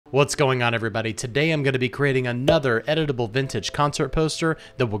What's going on, everybody? Today I'm going to be creating another editable vintage concert poster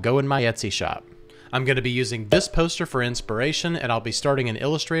that will go in my Etsy shop. I'm going to be using this poster for inspiration, and I'll be starting in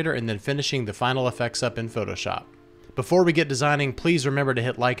Illustrator and then finishing the final effects up in Photoshop. Before we get designing, please remember to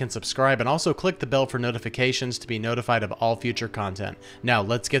hit like and subscribe, and also click the bell for notifications to be notified of all future content. Now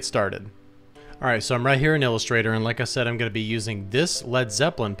let's get started. Alright, so I'm right here in Illustrator, and like I said, I'm going to be using this Led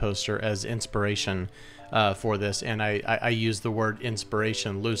Zeppelin poster as inspiration for this, and I use the word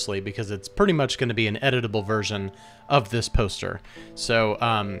inspiration loosely because it's pretty much going to be an editable version of this poster.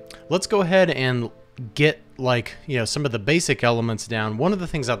 So let's go ahead and get some of the basic elements down. One of the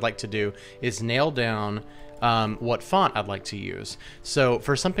things I'd like to do is nail down what font I'd like to use. So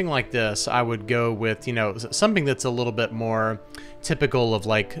for something like this, I would go with something that's a little bit more typical of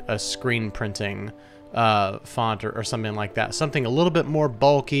like a screen printing font or something like that. Something a little bit more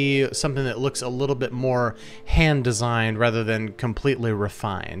bulky, something that looks a little bit more hand designed rather than completely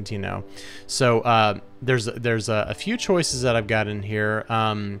refined, So there's a few choices that I've got in here,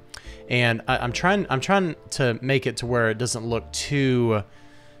 and I'm trying to make it to where it doesn't look too,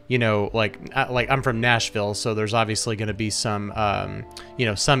 like I'm from Nashville, so there's obviously going to be some,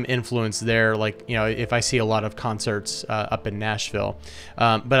 some influence there. If I see a lot of concerts up in Nashville,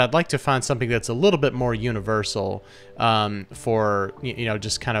 but I'd like to find something that's a little bit more universal for,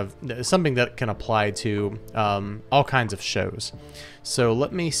 just kind of something that can apply to all kinds of shows. So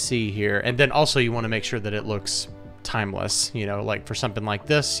let me see here, and then also you want to make sure that it looks timeless, like for something like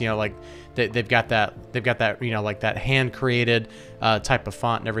this, like they've got that like that hand created type of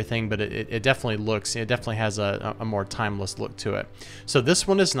font and everything, but it definitely has a more timeless look to it. So this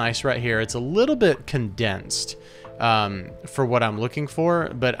one is nice right here. It's a little bit condensed for what I'm looking for,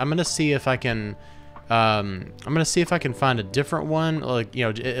 but I'm gonna see if I can find a different one,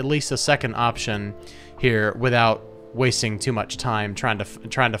 at least a second option here without wasting too much time trying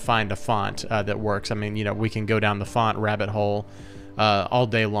to find a font that works. I mean, we can go down the font rabbit hole all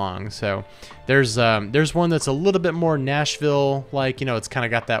day long. So there's one that's a little bit more Nashville, it's kind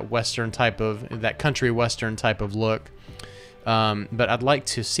of got that country western type of look. But I'd like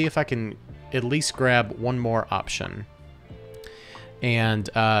to see if I can at least grab one more option. And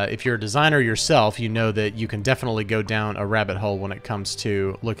if you're a designer yourself, you know that you can definitely go down a rabbit hole when it comes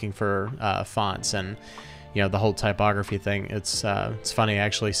to looking for fonts and the whole typography thing. It's funny,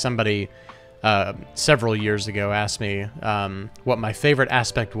 actually. Somebody several years ago asked me what my favorite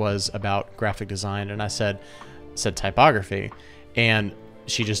aspect was about graphic design, and I said typography, and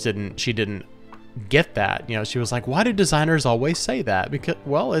she didn't get that. She was like, "Why do designers always say that?" Because,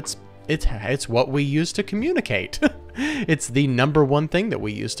 well, it's what we use to communicate. It's the number one thing that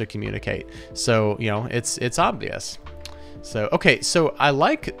we use to communicate. So it's obvious. So, okay, so I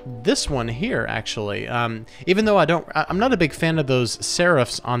like this one here, actually. Even though I'm not a big fan of those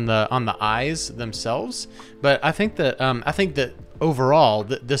serifs on the eyes themselves, but I think that overall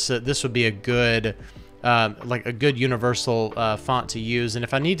this would be a good a good universal font to use. And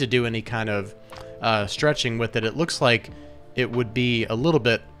if I need to do any kind of stretching with it, it looks like it would be a little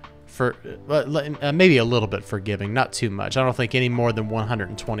bit maybe a little bit forgiving, not too much. I don't think any more than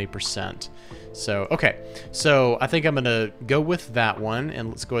 120%. So, okay, so I think I'm going to go with that one, and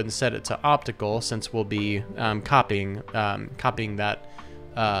let's go ahead and set it to optical, since we'll be copying that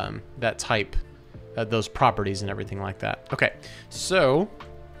type, those properties and everything like that. Okay, so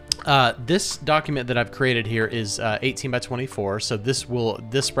this document that I've created here is 18 by 24, so this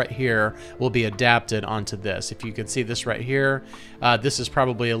right here will be adapted onto this. If you can see this right here, this is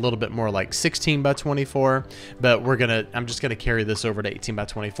probably a little bit more like 16 by 24, but I'm just gonna carry this over to 18 by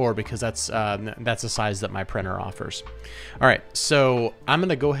 24 because that's the size that my printer offers. All right, so I'm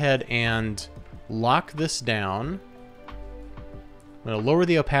gonna go ahead and lock this down. I'm going to lower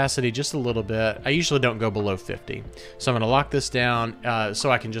the opacity just a little bit. I usually don't go below 50. So I'm going to lock this down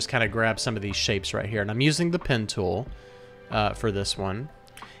so I can just kind of grab some of these shapes right here. And I'm using the pen tool for this one.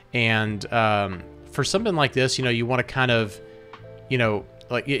 And for something like this, you want to kind of, you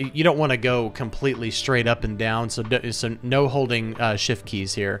don't want to go completely straight up and down. So no holding shift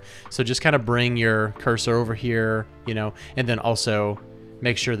keys here. So just kind of bring your cursor over here, and then also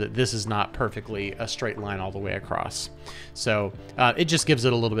make sure that this is not perfectly a straight line all the way across. So it just gives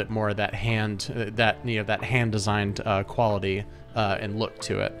it a little bit more of that hand designed quality and look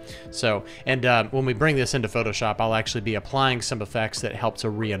to it. So, and when we bring this into Photoshop, I'll actually be applying some effects that help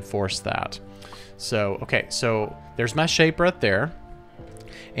to reinforce that. So, okay, so there's my shape right there.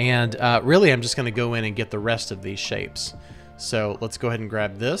 And really, I'm just going to go in and get the rest of these shapes. So let's go ahead and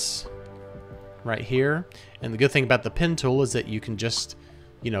grab this right here. And the good thing about the pen tool is that you can just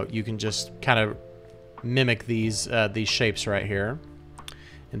kind of mimic these shapes right here.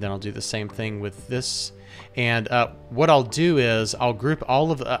 And then I'll do the same thing with this. And what I'll do is I'll group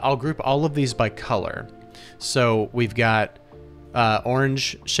all of these by color. So we've got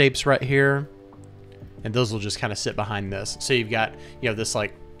orange shapes right here, and those will just kind of sit behind this. So you've got, you know, this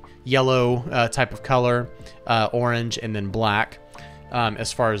like yellow type of color, orange, and then black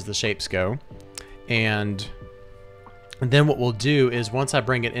as far as the shapes go. And then what we'll do is once I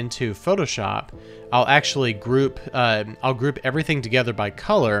bring it into Photoshop, I'll actually group everything together by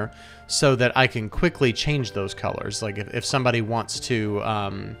color so that I can quickly change those colors. Like if somebody wants to,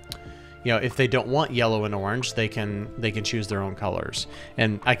 you know, if they don't want yellow and orange, they can choose their own colors,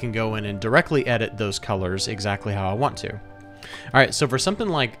 and I can go in and directly edit those colors exactly how I want to. All right, so for something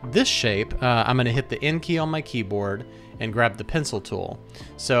like this shape, I'm going to hit the N key on my keyboard and grab the pencil tool.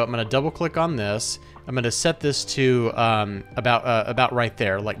 So I'm going to double click on this. I'm going to set this to about right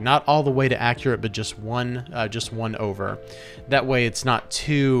there, like not all the way to accurate, but just one over. That way it's not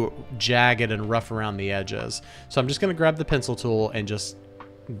too jagged and rough around the edges. So I'm just going to grab the pencil tool and just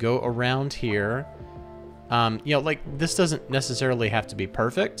go around here. You know, like this doesn't necessarily have to be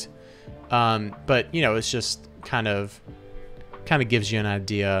perfect, but you know, it's just kind of gives you an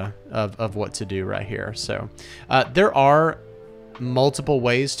idea of what to do right here. So there are multiple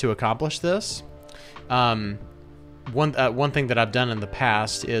ways to accomplish this. One thing that I've done in the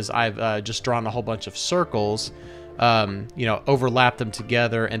past is I've just drawn a whole bunch of circles, you know, overlap them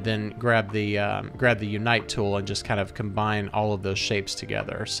together, and then grab the Unite tool and just kind of combine all of those shapes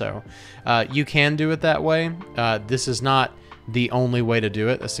together. So you can do it that way. This is not the only way to do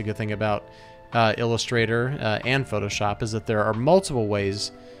it. That's the good thing about Illustrator and Photoshop, is that there are multiple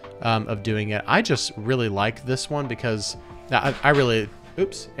ways of doing it. I just really like this one because I really,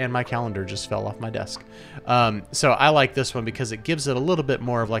 oops, and my calendar just fell off my desk. So I like this one because it gives it a little bit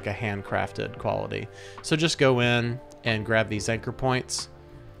more of like a handcrafted quality. So just go in and grab these anchor points,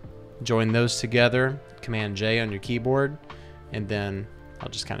 join those together, Command J on your keyboard, and then I'll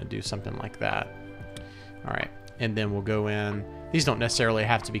just kind of do something like that. All right, and then we'll go in. These don't necessarily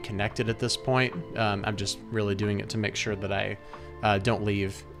have to be connected at this point. I'm just really doing it to make sure that I don't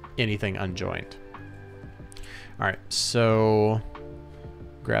leave anything unjoined. All right, so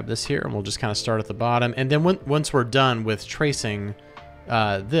grab this here and we'll just kind of start at the bottom. And then once we're done with tracing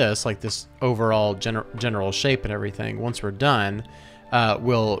this, like this overall general shape and everything, once we're done,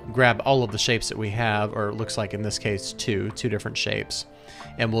 we'll grab all of the shapes that we have, or it looks like in this case two different shapes,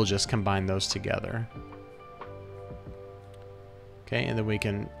 and we'll just combine those together. Okay, and then we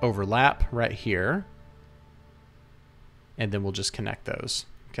can overlap right here, and then we'll just connect those.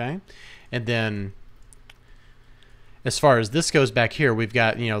 Okay, and then as far as this goes back here, we've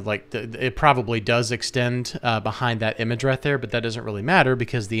got, you know, like it probably does extend behind that image right there, but that doesn't really matter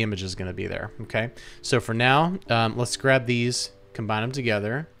because the image is going to be there. Okay, so for now, let's grab these, combine them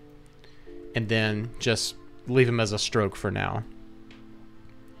together, and then just leave them as a stroke for now.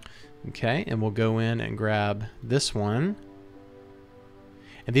 Okay, and we'll go in and grab this one.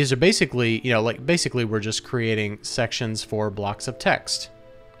 And these are basically, you know, like basically we're just creating sections for blocks of text.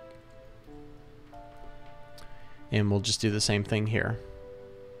 And we'll just do the same thing here.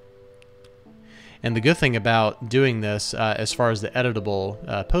 And the good thing about doing this, as far as the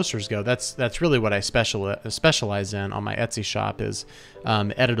editable posters go, that's really what I specialize in on my Etsy shop, is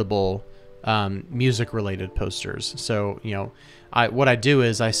editable music-related posters. So, you know, what I do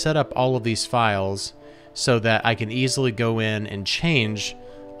is I set up all of these files so that I can easily go in and change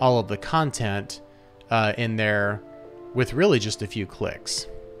all of the content in there with really just a few clicks.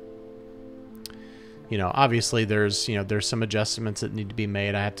 You know, obviously there's some adjustments that need to be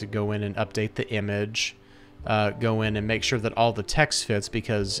made. I have to go in and update the image, go in and make sure that all the text fits,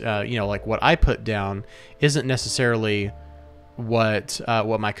 because you know, like what I put down isn't necessarily what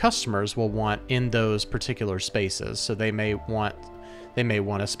my customers will want in those particular spaces. So they may want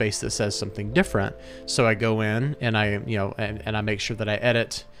a space that says something different. So I go in and I make sure that I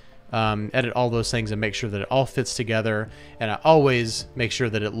edit all those things and make sure that it all fits together, and I always make sure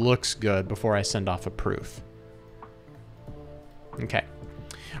that it looks good before I send off a proof. Okay,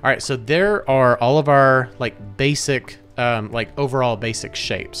 all right, so there are all of our like basic like overall basic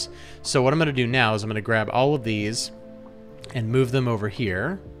shapes. So what I'm going to do now is I'm going to grab all of these and move them over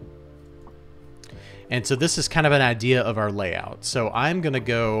here. And so this is kind of an idea of our layout. So I'm going to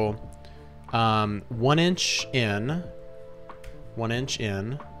go 1 inch in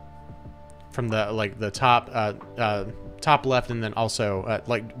from the top left, and then also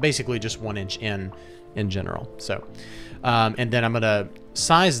like basically just 1 inch in general. So and then I'm gonna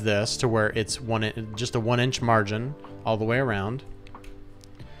size this to where it's just a 1 inch margin all the way around.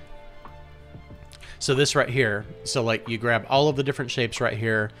 So this right here, so like you grab all of the different shapes right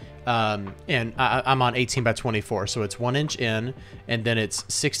here, and I'm on 18 by 24, so it's 1 inch in, and then it's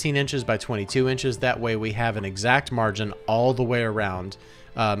 16 inches by 22 inches. That way we have an exact margin all the way around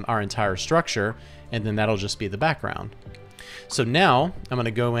our entire structure, and then that'll just be the background. So now I'm going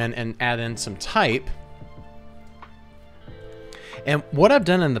to go in and add in some type. And what I've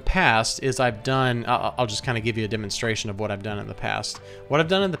done in the past is I'll just kind of give you a demonstration of what I've done in the past. What I've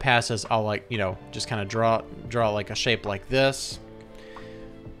done in the past is I'll just kind of draw like a shape like this,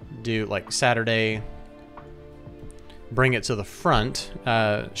 do like Saturday, bring it to the front,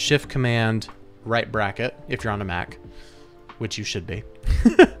 Shift Command right bracket if you're on a Mac, which you should be.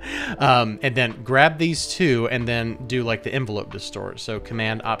 And then grab these two and then do like the envelope distort. So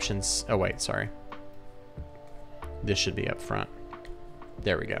Command Options, oh wait, sorry. This should be up front.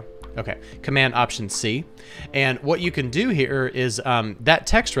 There we go. Okay, Command Option C. And what you can do here is that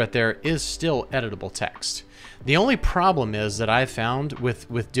text right there is still editable text. The only problem is that I've found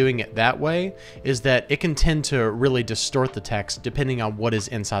with doing it that way is that it can tend to really distort the text depending on what is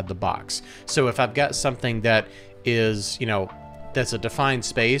inside the box. So if I've got something that is, that's a defined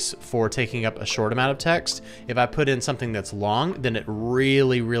space for taking up a short amount of text, if I put in something that's long, then it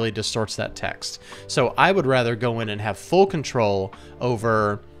really, really distorts that text. So I would rather go in and have full control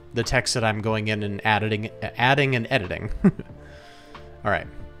over the text that I'm going in and adding and editing. All right.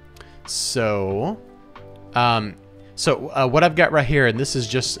 So, what I've got right here, and this is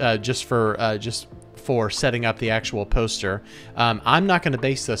just for setting up the actual poster. I'm not going to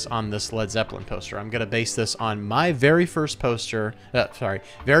base this on this Led Zeppelin poster. I'm going to base this on my very first concert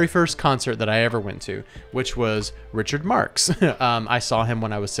that I ever went to, which was Richard Marx. I saw him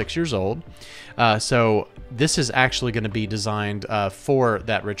when I was 6 years old. So this is actually going to be designed for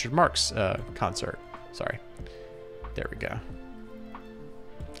that Richard Marx concert. Sorry. There we go.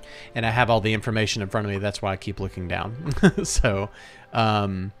 And I have all the information in front of me. That's why I keep looking down. So,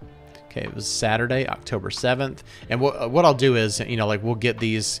 okay, it was Saturday, October 7th. And what I'll do is, we'll get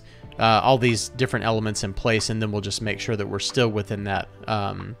these, all these different elements in place, and then we'll just make sure that we're still within that,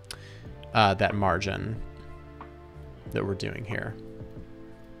 that margin that we're doing here.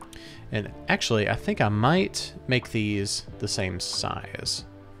 And actually, I think I might make these the same size.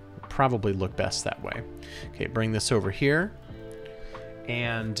 Probably look best that way. Okay, bring this over here.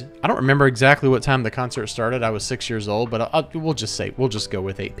 And I don't remember exactly what time the concert started. I was 6 years old, but we'll just go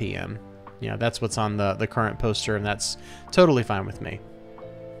with 8 p.m. That's what's on the current poster, and that's totally fine with me.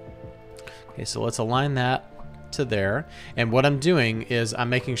 Okay, so let's align that to there. And what I'm doing is I'm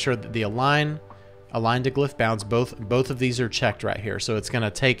making sure that the align to glyph bounds, both of these are checked right here. So it's going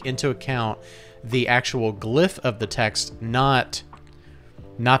to take into account the actual glyph of the text, not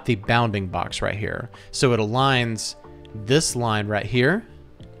the bounding box right here. So it aligns this line right here,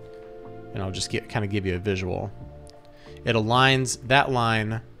 and I'll just kind of give you a visual. It aligns that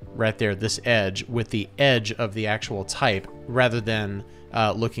line right there, this edge, with the edge of the actual type rather than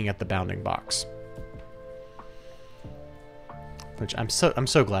looking at the bounding box. Which I'm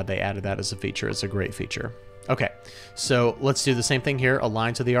so glad they added that as a feature. It's a great feature. Okay, so let's do the same thing here.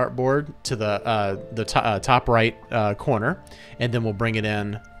 Align to the artboard to the top right corner, and then we'll bring it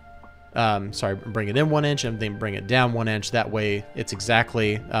in. Bring it in 1 inch and then bring it down 1 inch. That way it's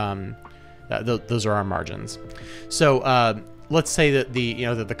exactly, those are our margins. So let's say that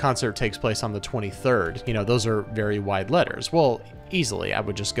the concert takes place on the 23rd. Those are very wide letters. Well, easily I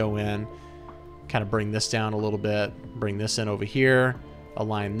would just go in, kind of bring this down a little bit, bring this in over here,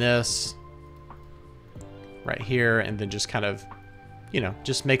 align this right here, and then just kind of,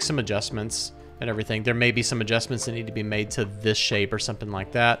 just make some adjustments and everything. There may be some adjustments that need to be made to this shape or something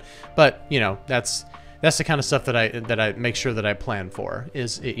like that, but that's the kind of stuff that I make sure that I plan for.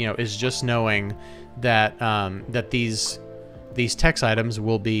 Is just knowing that that these text items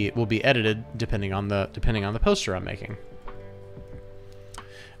will be edited depending on the poster I'm making.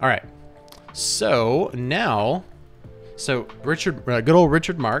 All right, so now, good old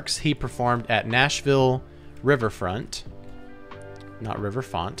Richard Marx, he performed at Nashville Riverfront. Not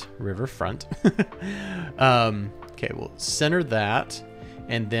Riverfont, Riverfront. Okay, we'll center that,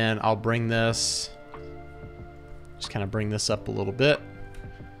 and then I'll bring this, just kind of bring this up a little bit.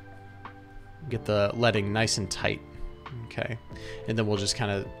 Get the leading nice and tight. Okay, and then we'll just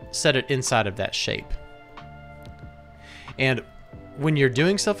kind of set it inside of that shape. And when you're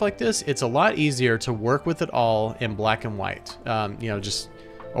doing stuff like this, it's a lot easier to work with it all in black and white.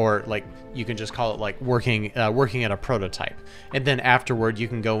 Or like you can just call it like working at a prototype, and then afterward you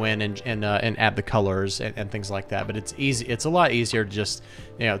can go in and add the colors and things like that. But it's easy. It's a lot easier to just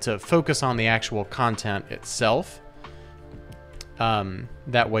to focus on the actual content itself.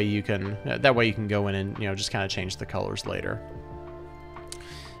 That way you can go in and, you know, just kind of change the colors later.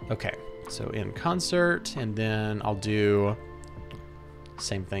 Okay, so in concert, and then I'll do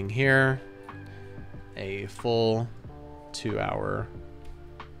same thing here, a full 2-hour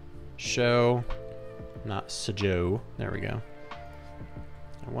show, not Sajo. There we go.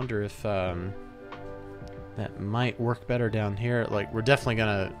 I wonder if that might work better down here. Like, we're definitely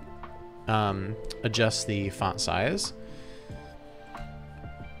gonna adjust the font size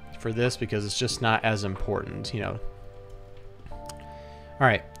for this because it's just not as important, you know. All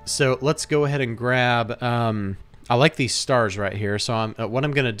right, so let's go ahead and grab. I like these stars right here. So what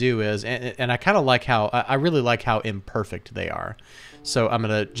I'm gonna do is, and I kind of like how I really like how imperfect they are. So I'm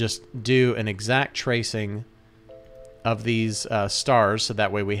gonna just do an exact tracing of these stars, so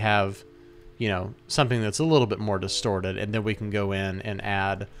that way we have, you know, something that's a little bit more distorted, and then we can go in and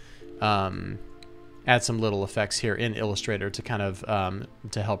add some little effects here in Illustrator to kind of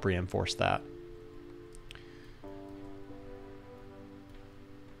to help reinforce that.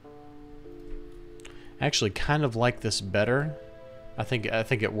 I actually kind of like this better. I think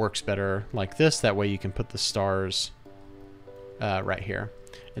it works better like this. That way you can put the stars right here.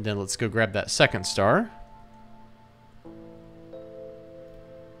 And then let's go grab that second star.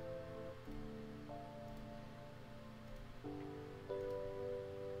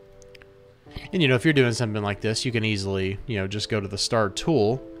 And, you know, if you're doing something like this, you can easily, you know, just go to the star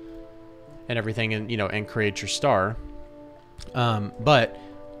tool and everything, and, you know, and create your star. But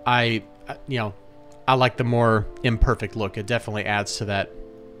I like the more imperfect look. It definitely adds to that,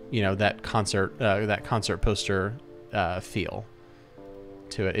 you know, that concert poster feel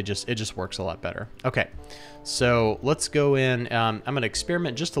to it. It just works a lot better. Okay, so let's go in. I'm going to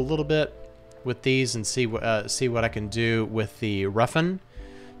experiment just a little bit with these and see what I can do with the roughen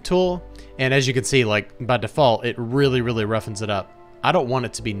tool. And as you can see, like, by default, it really roughens it up. I don't want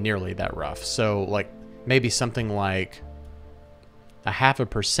it to be nearly that rough. So, like, maybe something like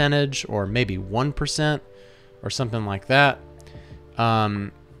 0.5%, or maybe 1%, or something like that.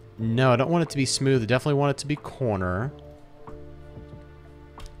 No, I don't want it to be smooth. I definitely want it to be corner.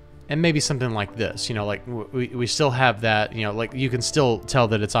 And maybe something like this, you know, like we still have that, you know, like you can still tell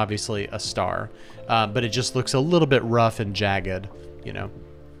that it's obviously a star, but it just looks a little bit rough and jagged, you know.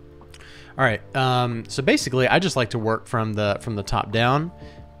 All right, so basically I just like to work from the top down,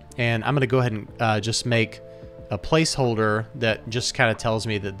 and I'm gonna go ahead and just make a placeholder that just kind of tells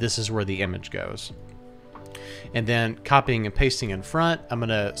me that this is where the image goes. And then copying and pasting in front, I'm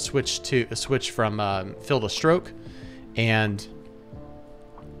gonna switch from fill to stroke and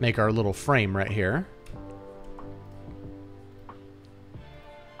make our little frame right here.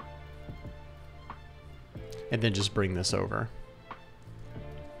 And then just bring this over.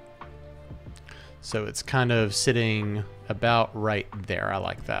 So it's kind of sitting about right there. I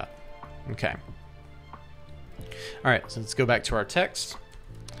like that. Okay. All right, so let's go back to our text.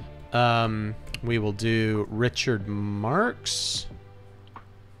 We will do Richard Marx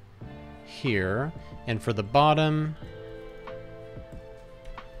here. And for the bottom,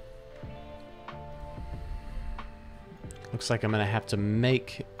 looks like I'm going to have to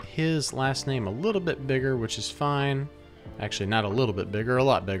make his last name a little bit bigger, which is fine. Actually, not a little bit bigger, a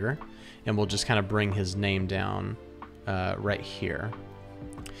lot bigger. And we'll just kind of bring his name down right here.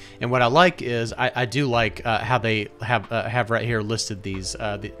 And what I like is I do like how they have right here listed these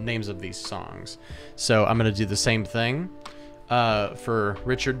the names of these songs. So I'm going to do the same thing for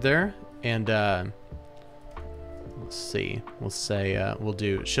Richard there. And let's see. We'll say we'll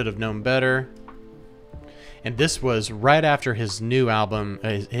do Should Have Known Better. And this was right after his new album,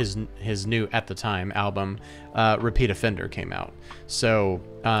 his new at the time album, Repeat Offender, came out. So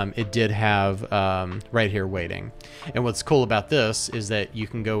it did have Right Here Waiting. And what's cool about this is that you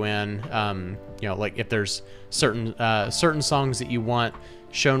can go in, you know, like if there's certain songs that you want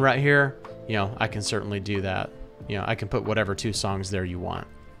shown right here, you know, I can certainly do that. You know, I can put whatever 2 songs there you want.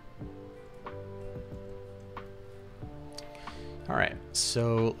 All right,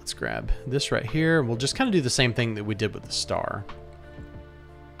 so let's grab this right here. We'll just kind of do the same thing that we did with the star.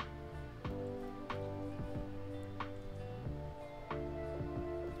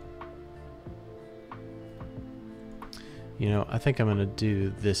 You know, I think I'm gonna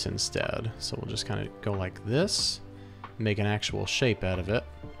do this instead. So we'll just kind of go like this, make an actual shape out of it.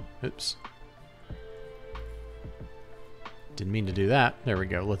 Oops. Didn't mean to do that. There we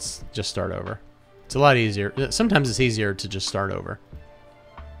go. Let's just start over. It's a lot easier. Sometimes it's easier to just start over.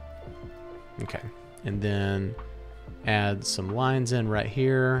 Okay, and then add some lines in right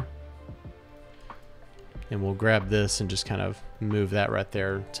here. And we'll grab this and just kind of move that right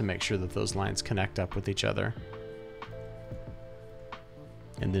there to make sure that those lines connect up with each other.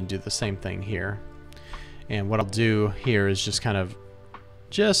 and then do the same thing here. And what I'll do here is just kind of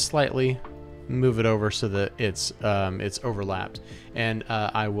just slightly move it over so that it's overlapped. And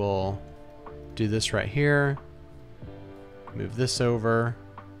I will do this right here. Move this over.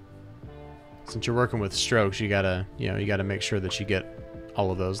 Since you're working with strokes, you gotta make sure that you get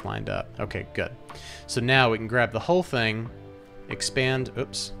all of those lined up. Okay, good. So now we can grab the whole thing, expand,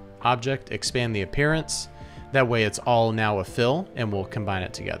 object, expand the appearance. That way it's all now a fill, and we'll combine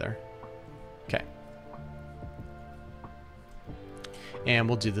it together. Okay. And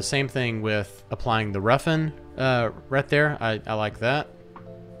we'll do the same thing with applying the roughen right there. I like that.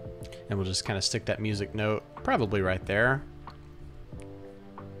 And we'll just kind of stick that music note probably right there.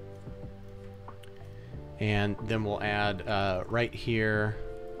 And then we'll add right here,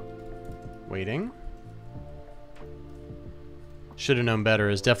 Waiting. Should Have Known Better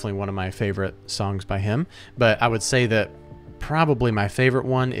is definitely one of my favorite songs by him. But I would say that probably my favorite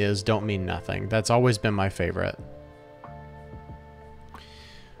one is Don't Mean Nothing. That's always been my favorite.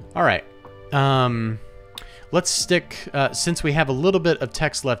 All right. Let's stick, since we have a little bit of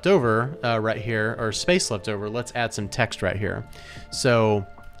text left over right here, or space left over, let's add some text right here. So,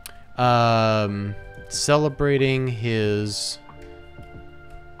 celebrating his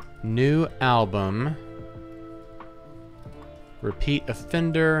new album, Repeat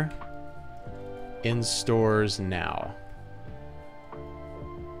Offender, in stores now.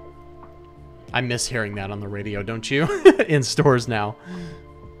 I miss hearing that on the radio, don't you? In stores now.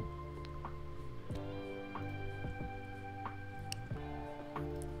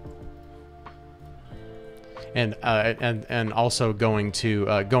 And also going to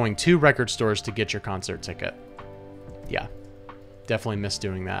record stores to get your concert ticket. Yeah, definitely miss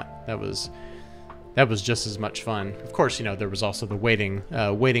doing that. That was just as much fun. Of course, you know, there was also the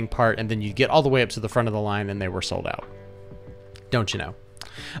waiting part, and then you get all the way up to the front of the line and they were sold out. Don't you know?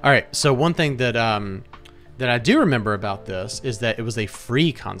 All right. So one thing that that I do remember about this is that it was a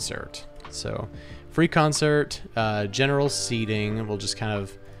free concert. So free concert, general seating. We'll just kind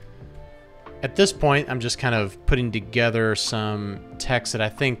of, at this point, I'm just kind of putting together some text that I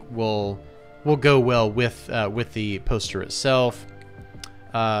think will go well with the poster itself.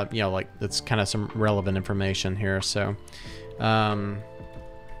 You know, like that's kind of some relevant information here. So,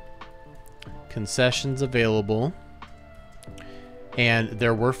 concessions available, and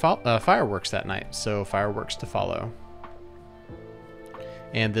there were fireworks that night. So fireworks to follow.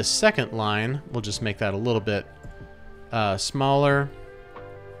 And this second line, we'll just make that a little bit smaller.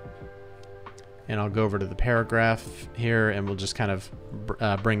 And I'll go over to the paragraph here, and we'll just kind of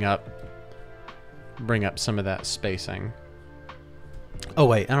bring up some of that spacing. Oh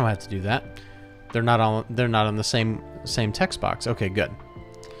wait, I don't have to do that. They're not on the same text box. Okay, good.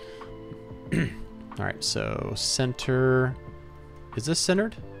 All right, so center. Is this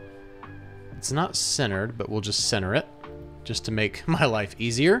centered? It's not centered, but we'll just center it, just to make my life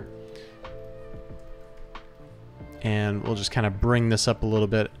easier. And we'll just kind of bring this up a little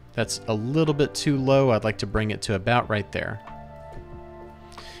bit. That's a little bit too low. I'd like to bring it to about right there.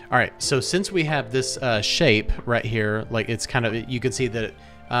 All right, so since we have this shape right here, like it's kind of, you can see that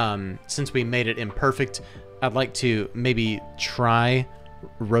since we made it imperfect, I'd like to maybe try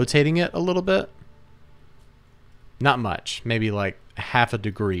rotating it a little bit. Not much, maybe like half a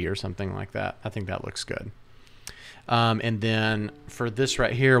degree or something like that. I think that looks good. And then for this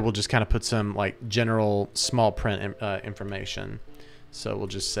right here, we'll just kind of put some like general small print information. So we'll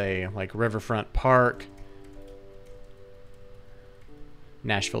just say like Riverfront Park,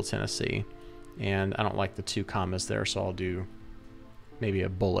 Nashville, Tennessee. And I don't like the 2 commas there, so I'll do maybe a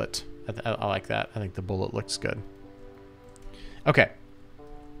bullet. I like that. I think the bullet looks good. Okay.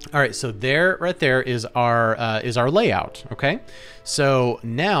 All right, so right there is our layout, okay? So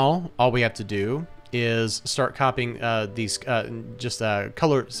now all we have to do is start copying these,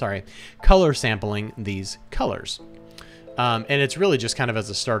 color sampling these colors. And it's really just kind of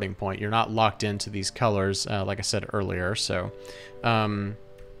as a starting point. You're not locked into these colors, like I said earlier. So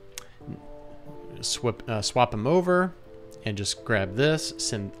swap them over and just grab this,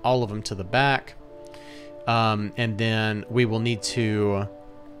 send all of them to the back. And then we will need to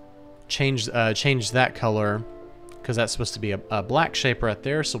change that color, because that's supposed to be a black shape right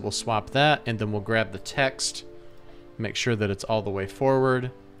there. So we'll swap that, and then we'll grab the text, make sure that it's all the way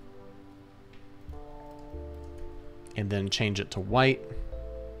forward, and then change it to white.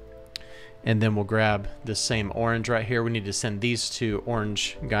 And then we'll grab this same orange right here. We need to send these 2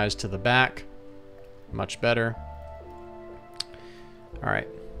 orange guys to the back. Much better. All right.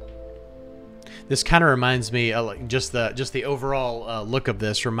 This kind of reminds me, like just the overall look of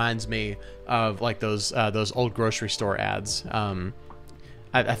this reminds me of like those old grocery store ads.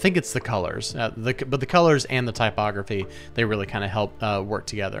 I think it's the colors, but the colors and the typography, they really kind of help work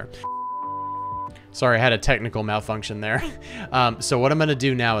together. Sorry, I had a technical malfunction there. So what I'm going to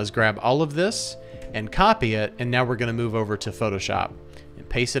do now is grab all of this and copy it, and now we're going to move over to Photoshop and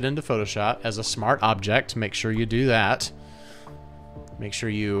paste it into Photoshop as a smart object. Make sure you do that. Make sure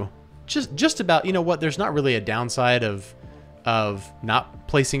you just about, you know what, there's not really a downside of not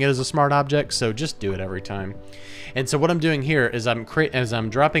placing it as a smart object, so just do it every time. And so what I'm doing here is I'm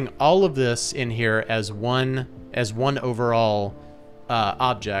dropping all of this in here as one overall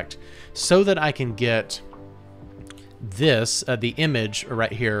object, so that I can get this the image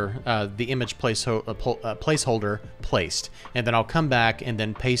right here, the image placeholder placed, and then I'll come back and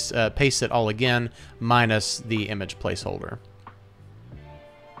then paste it all again minus the image placeholder,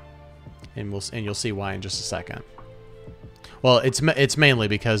 and you'll see why in just a second. Well, it's mainly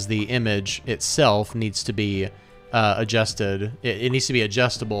because the image itself needs to be adjusted. It needs to be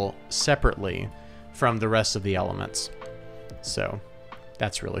adjustable separately from the rest of the elements. So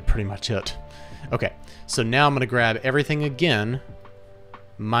that's really pretty much it. Okay, so now I'm going to grab everything again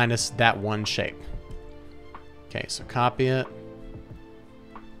minus that one shape. Okay, so copy it.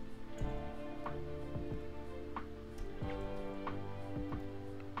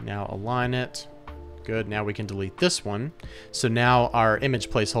 Now align it. Good, now we can delete this one. So now our image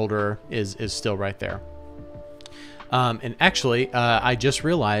placeholder is still right there. And actually, I just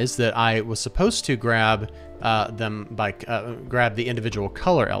realized that I was supposed to grab them by grab the individual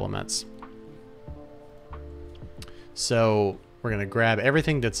color elements. So we're going to grab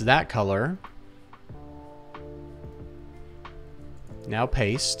everything that's that color. Now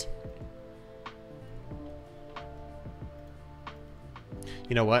paste.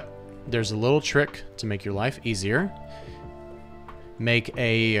 You know what? There's a little trick to make your life easier. Make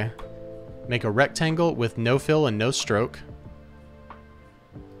a rectangle with no fill and no stroke.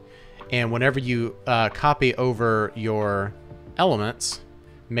 And whenever you copy over your elements,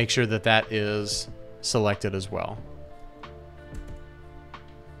 make sure that that is selected as well.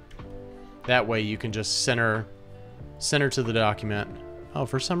 That way you can just center to the document. Oh,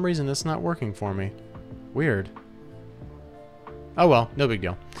 for some reason that's not working for me. Weird. Oh well, no big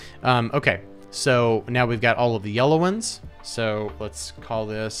deal. Okay, so now we've got all of the yellow ones. So let's call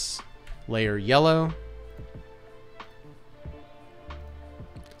this layer yellow.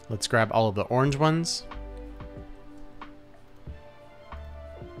 Let's grab all of the orange ones.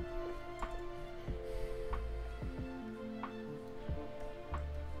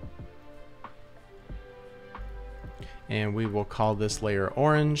 And we will call this layer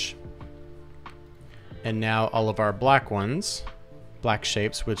orange. And now all of our black ones, black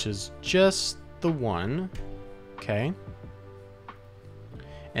shapes, which is just the one. Okay.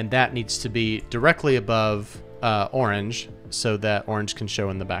 And that needs to be directly above orange, so that orange can show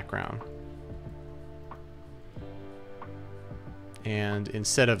in the background. And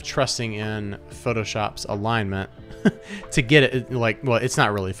instead of trusting in Photoshop's alignment to get it, like, well, it's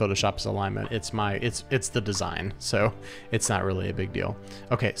not really Photoshop's alignment, it's the design, so it's not really a big deal.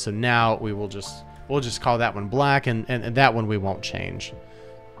 Okay, so now we'll just call that one black, and that one we won't change.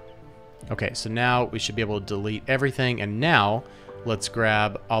 Okay, so now we should be able to delete everything, and now let's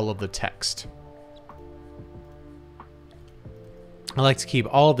grab all of the text. I like to keep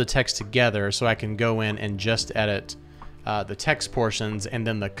all of the text together so I can go in and just edit the text portions, and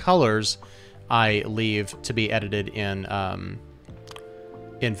then the colors I leave to be edited in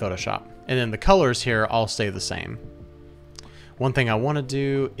Photoshop. And then the colors here all stay the same. One thing I want to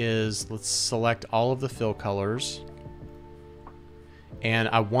do is let's select all of the fill colors. And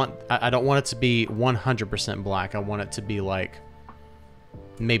I don't want it to be 100% black. I want it to be like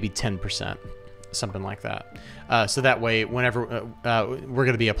maybe 10%, something like that. So that way, whenever we're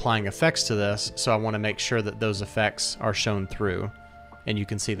going to be applying effects to this, so I want to make sure that those effects are shown through and you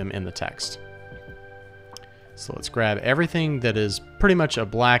can see them in the text. So let's grab everything that is pretty much a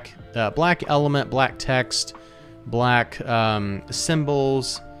black element, black text, black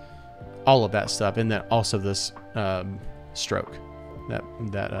symbols, all of that stuff, and then also this stroke,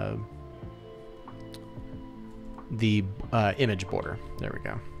 the image border. There we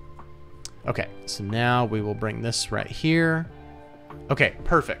go. Okay, so now we will bring this right here. Okay,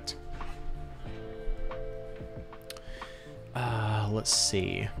 perfect. Let's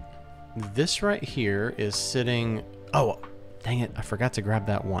see. This right here is sitting... Oh, dang it, I forgot to grab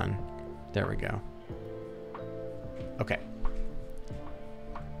that one. There we go. Okay.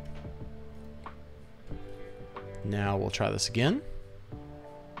 Now we'll try this again.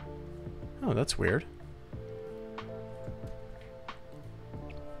 Oh, that's weird.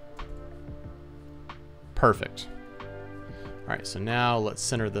 Perfect. All right, so now let's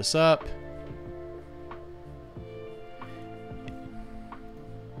center this up.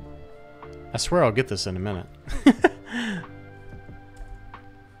 I swear I'll get this in a minute.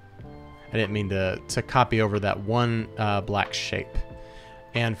 I didn't mean to copy over that one black shape.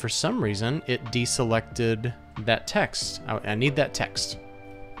 And for some reason, it deselected that text. I need that text.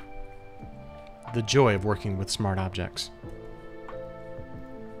 The joy of working with smart objects.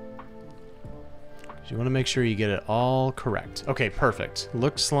 You want to make sure you get it all correct. Okay, perfect.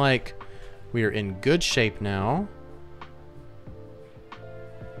 Looks like we are in good shape now.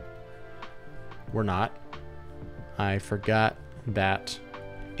 We're not. I forgot that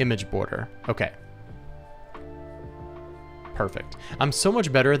image border. Okay. Perfect. I'm so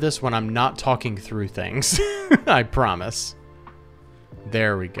much better at this when I'm not talking through things. I promise.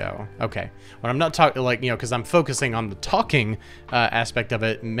 There we go. Okay. When I'm not talking, like, because I'm focusing on the talking aspect of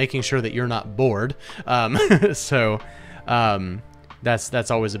it, making sure that you're not bored. That's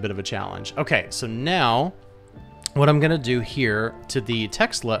always a bit of a challenge. Okay, so now what I'm going to do here to the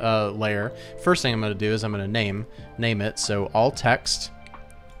text layer, first thing I'm going to do is I'm going to name it. So all text,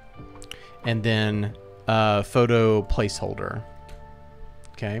 and then photo placeholder.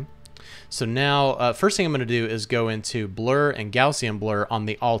 Okay. So now, first thing I'm going to do is go into blur and Gaussian blur on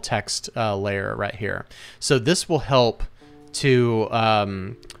the all text layer right here. So this will help to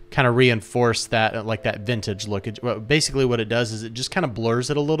kind of reinforce that, like that vintage look. Basically what it does is it just kind of blurs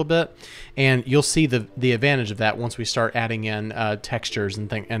it a little bit, and you'll see the advantage of that once we start adding in textures and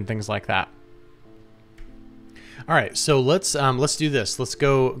things like that. All right, so let's do this. Let's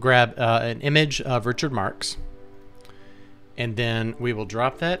go grab an image of Richard Marx. And then we will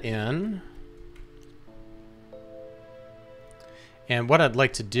drop that in. And what I'd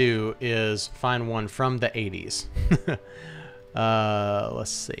like to do is find one from the 80s.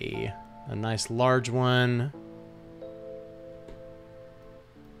 Let's see. A nice large one.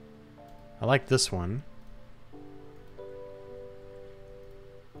 I like this one.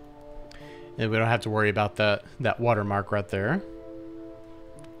 And we don't have to worry about that watermark right there.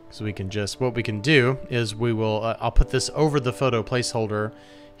 So we can just, what we can do is we will, I'll put this over the photo placeholder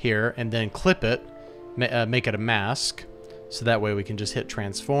here and then clip it, make it a mask. So that way we can just hit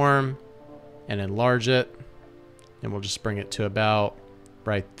transform and enlarge it. And we'll just bring it to about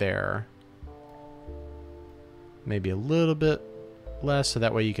right there. Maybe a little bit less, so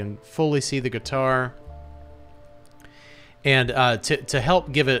that way you can fully see the guitar. And to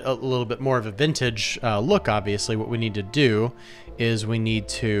help give it a little bit more of a vintage look, obviously, what we need to do is we need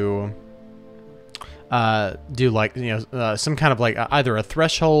to do like, some kind of like either a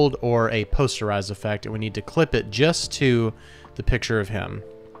threshold or a posterized effect, and we need to clip it just to the picture of him.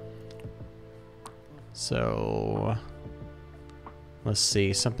 So let's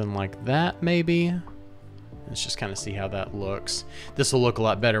see, something like that maybe. Let's just kind of see how that looks. This will look a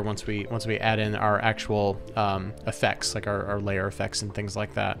lot better once we add in our actual effects, like our layer effects and things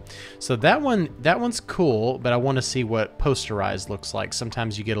like that. So that one's cool, but I want to see what posterized looks like.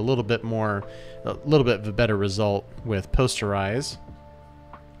 Sometimes you get a little bit of a better result with posterize.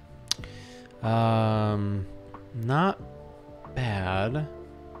 Not bad.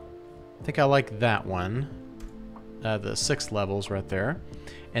 I think I like that one. The 6 levels right there,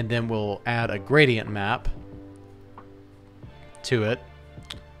 and then we'll add a gradient map to it,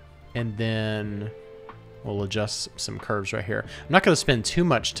 and then we'll adjust some curves right here. I'm not going to spend too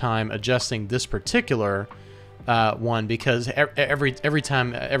much time adjusting this particular one, because every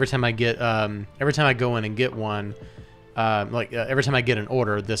time I go in and get one, every time I get an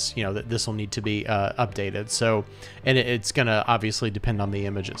order, this this will need to be updated. So, and it's going to obviously depend on the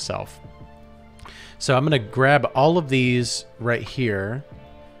image itself. So I'm going to grab all of these right here.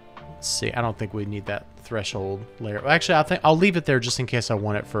 Let's see, I don't think we need that threshold layer. Actually, I think I'll leave it there just in case I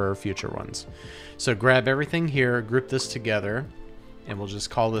want it for future ones. So grab everything here, group this together, and we'll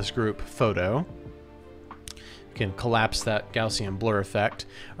just call this group photo. You can collapse that Gaussian blur effect.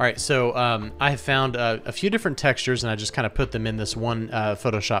 All right, so I have found a few different textures, and I just kind of put them in this one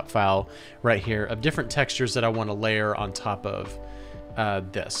Photoshop file right here of different textures that I want to layer on top of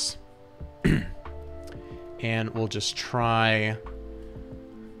this. And we'll just kind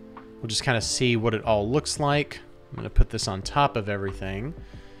of see what it all looks like. I'm going to put this on top of everything.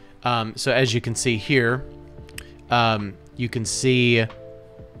 So as you can see here, you can see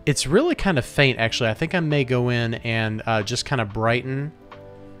it's really kind of faint, actually. I think I may go in and just kind of brighten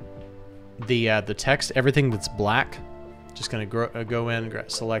the text, everything that's black. Just going to go in,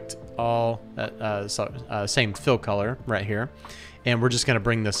 select all same fill color right here, and we're just going to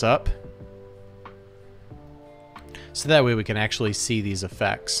bring this up. So that way we can actually see these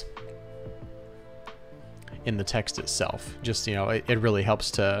effects. in the text itself. Just, you know, it really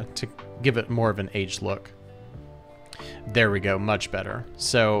helps to give it more of an aged look. There we go, much better.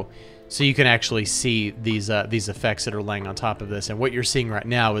 So you can actually see these effects that are laying on top of this, and what you're seeing right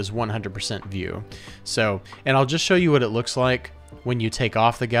now is 100% view. So, and I'll just show you what it looks like when you take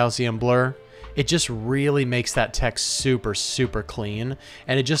off the Gaussian blur. It just really makes that text super, super clean,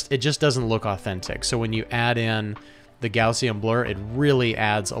 and it just doesn't look authentic. So when you add in the Gaussian blur, it really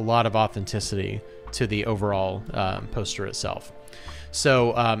adds a lot of authenticity to the overall poster itself.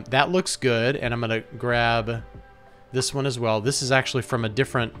 So that looks good, and I'm gonna grab this one as well. This is actually from a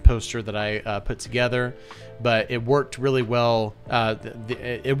different poster that I put together, but it worked really well.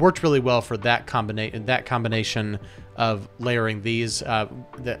 It worked really well for that combination of layering these.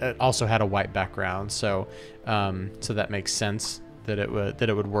 It also had a white background, so so that makes sense that it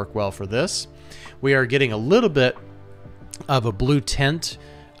would work well for this. We are getting a little bit of a blue tint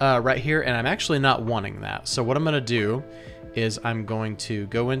right here, and I'm actually not wanting that. So what I'm going to do is I'm going to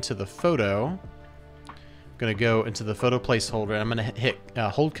go into the photo. Going to go into the photo placeholder, and I'm going to hit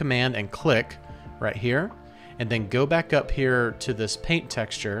hold command and click right here, and then go back up here to this paint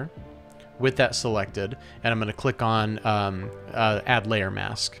texture with that selected, and I'm going to click on add layer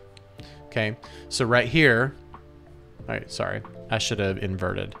mask. Okay, so right here, all right, sorry, I should have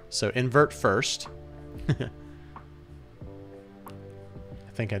inverted. So invert first. I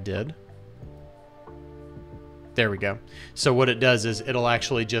think I did. There we go. So what it does is it'll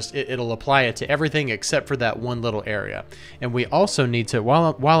actually just, it'll apply it to everything except for that one little area. And we also need to,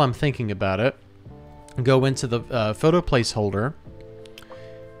 while I'm thinking about it, go into the photo placeholder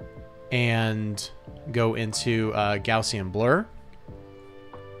and go into Gaussian blur.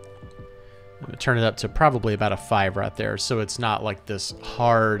 Turn it up to probably about a 5 right there, so it's not like this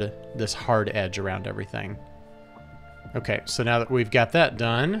hard edge around everything. Okay, so now that we've got that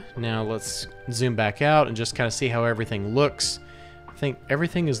done, now let's zoom back out and just kind of see how everything looks. I think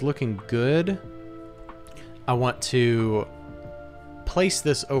everything is looking good. I want to place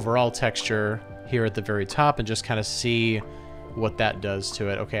this overall texture here at the very top and just kind of see what that does to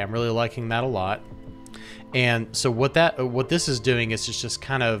it. Okay, I'm really liking that a lot. And so what this is doing is just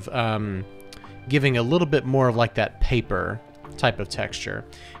kind of giving a little bit more of like that paper type of texture.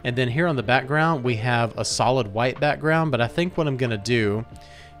 And then here on the background we have a solid white background, but I think what I'm gonna do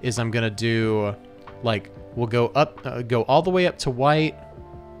is I'm gonna do like, we'll go up, go all the way up to white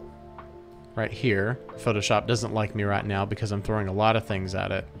right here. Photoshop doesn't like me right now because I'm throwing a lot of things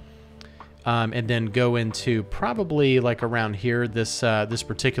at it. And then go into probably like around here, this this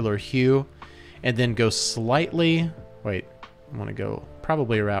particular hue, and then go slightly, wait, I want to go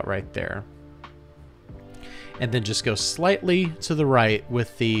probably about right there. And then just go slightly to the right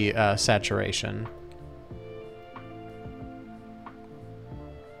with the saturation.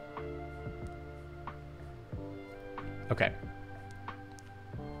 Okay.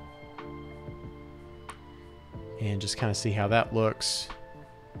 And just kind of see how that looks.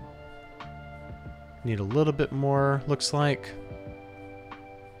 Need a little bit more, looks like.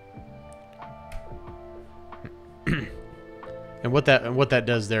 And what that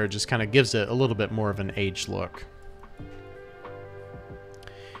does there just kind of gives it a little bit more of an aged look.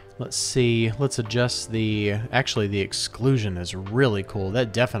 Let's see, let's adjust actually the exclusion is really cool.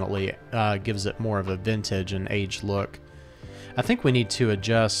 That definitely gives it more of a vintage and aged look. I think we need to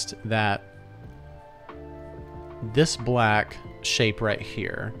adjust this black shape right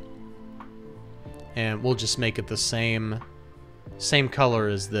here. And we'll just make it the same color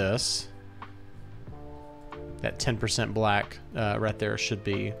as this. That 10% black right there should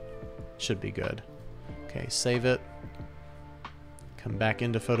be good. Okay, save it. Come back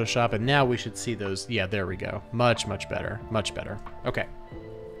into Photoshop, and now we should see those. Yeah, there we go. Much, much better. Much better. Okay.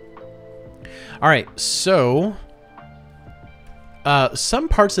 All right, so some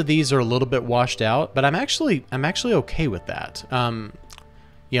parts of these are a little bit washed out, but I'm actually okay with that.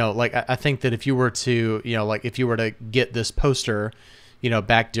 You know, like I think that if you were to, you know, like if you were to get this poster, you know,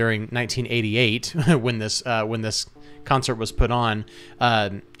 back during 1988 when this concert was put on,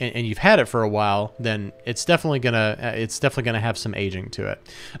 and you've had it for a while, then it's definitely gonna have some aging to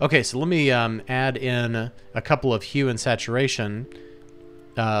it. Okay, so let me add in a couple of hue and saturation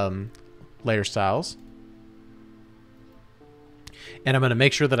layer styles, and I'm gonna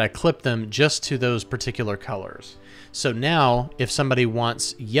make sure that I clip them just to those particular colors. So now, if somebody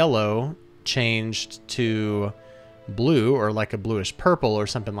wants yellow changed to blue or like a bluish purple or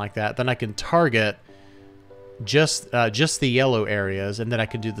something like that, then I can target just the yellow areas, and then I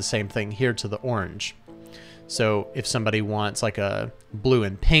can do the same thing here to the orange. So if somebody wants like a blue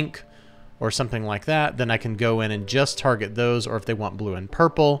and pink or something like that, then I can go in and just target those, or if they want blue and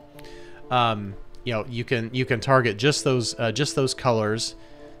purple. you know, you can target just those colors,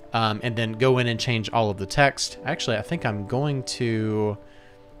 and then go in and change all of the text. Actually, I think I'm going to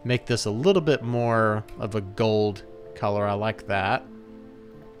make this a little bit more of a gold color. I like that.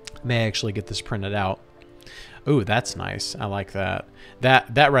 May actually get this printed out. Ooh, that's nice. I like that.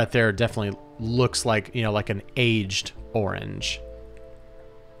 That right there definitely looks like, you know, like an aged orange.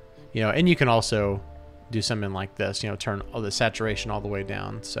 You know, and you can also do something like this, you know, turn all the saturation all the way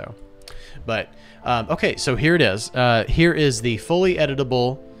down. So, but okay, so here it is. Here is the fully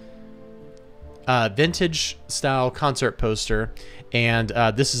editable vintage style concert poster, and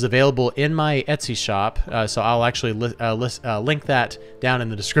this is available in my Etsy shop. So I'll actually link that down in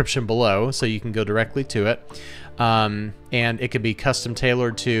the description below, so you can go directly to it. And it could be custom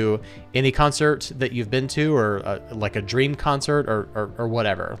tailored to any concert that you've been to, or like a dream concert, or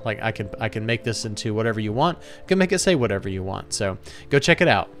whatever. Like I can make this into whatever you want. I can make it say whatever you want. So go check it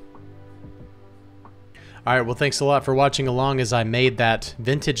out. All right, well, thanks a lot for watching along as I made that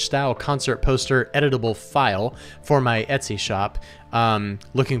vintage style concert poster editable file for my Etsy shop.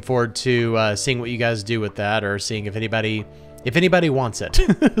 Looking forward to seeing what you guys do with that, or seeing if anybody wants it.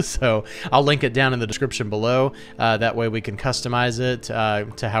 So I'll link it down in the description below. That way we can customize it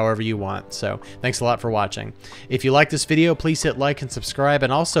to however you want. So thanks a lot for watching. If you like this video, please hit like and subscribe,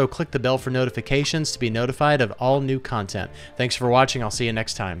 and also click the bell for notifications to be notified of all new content. Thanks for watching. I'll see you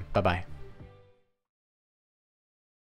next time. Bye-bye.